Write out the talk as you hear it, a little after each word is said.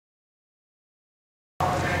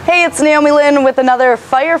Hey, it's Naomi Lynn with another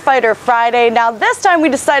Firefighter Friday. Now this time we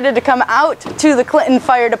decided to come out to the Clinton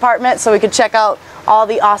Fire Department so we could check out all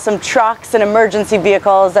the awesome trucks and emergency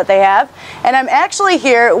vehicles that they have. And I'm actually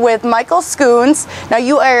here with Michael Scoones. Now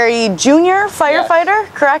you are a junior firefighter,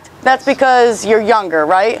 yes. Correct? That's because you're younger,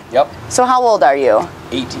 right? Yep. So how old are you?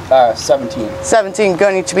 17. 17,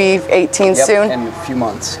 going to be 18 soon? In a few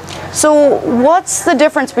months. So what's the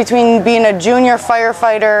difference between being a junior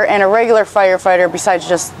firefighter and a regular firefighter besides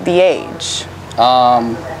just the age?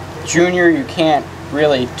 Junior, you can't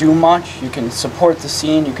really do much. You can support the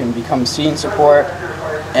scene, you can become scene support,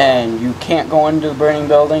 and you can't go into the burning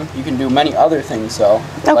building. You can do many other things though,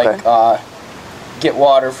 okay. Like get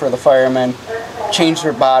water for the firemen, change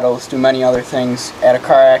their bottles, do many other things. At a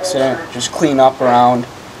car accident, just clean up around,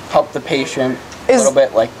 help the patient a little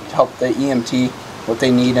bit, like help the EMT, what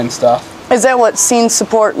they need and stuff. Is that what scene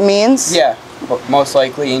support means? Yeah, but most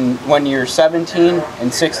likely. And when you're 17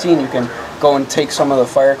 and 16, you can go and take some of the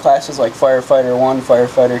fire classes like Firefighter 1,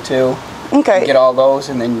 Firefighter 2. Okay. Get all those,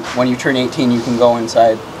 and then when you turn 18, you can go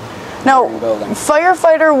inside. Now,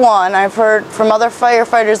 Firefighter 1, I've heard from other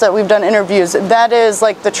firefighters that we've done interviews, that is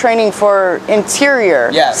like the training for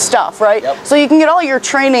interior stuff, right? Yep. So you can get all your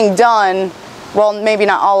training done, well, maybe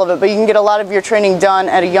not all of it, but you can get a lot of your training done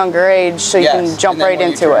at a younger age, so you can jump right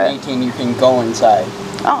into it. When you turn 18, you can go inside.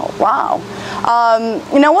 Oh, wow.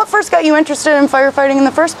 You know, what first got you interested in firefighting in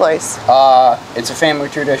the first place? It's a family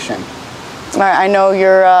tradition. I know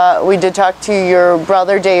we did talk to your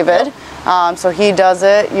brother, David. Yep. So he does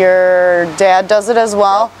it. Your dad does it as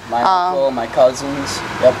well. Yep. My uncle, my cousins.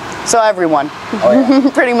 Yep. So everyone. Oh,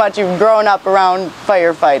 yeah. Pretty much you've grown up around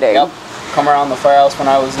firefighting. Yep. Come around the firehouse when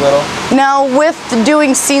I was little. Now, with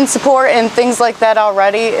doing scene support and things like that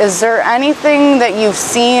already, is there anything that you've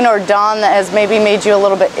seen or done that has maybe made you a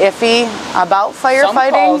little bit iffy about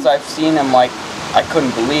firefighting? Some calls I've seen them like I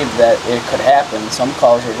couldn't believe that it could happen. Some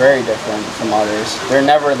calls are very different from others. They're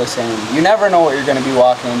never the same. You never know what you're going to be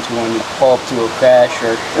walking into when you pull up to a crash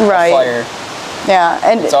or a fire. Yeah,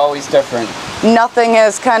 and it's always different. Nothing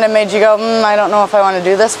has kind of made you go, I don't know if I want to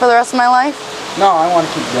do this for the rest of my life? No, I want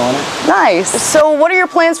to keep doing it. Nice. So what are your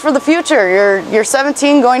plans for the future? You're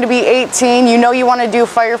 17, going to be 18. You know you want to do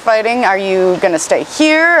firefighting. Are you going to stay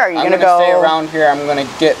here? Are you going to go? I'm going to stay around here. I'm going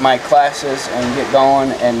to get my classes and get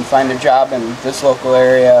going and find a job in this local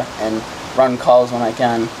area and run calls when I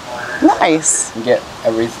can. Nice. And get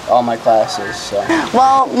all my classes. So.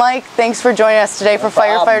 Well, Mike, thanks for joining us today for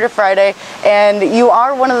Firefighter Friday. And you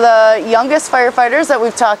are one of the youngest firefighters that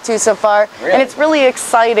we've talked to so far. Really? And it's really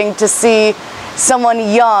exciting to see someone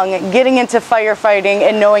young getting into firefighting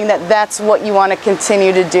and knowing that that's what you want to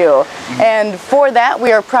continue to do. And for that,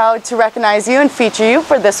 we are proud to recognize you and feature you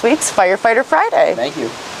for this week's Firefighter Friday. Thank you.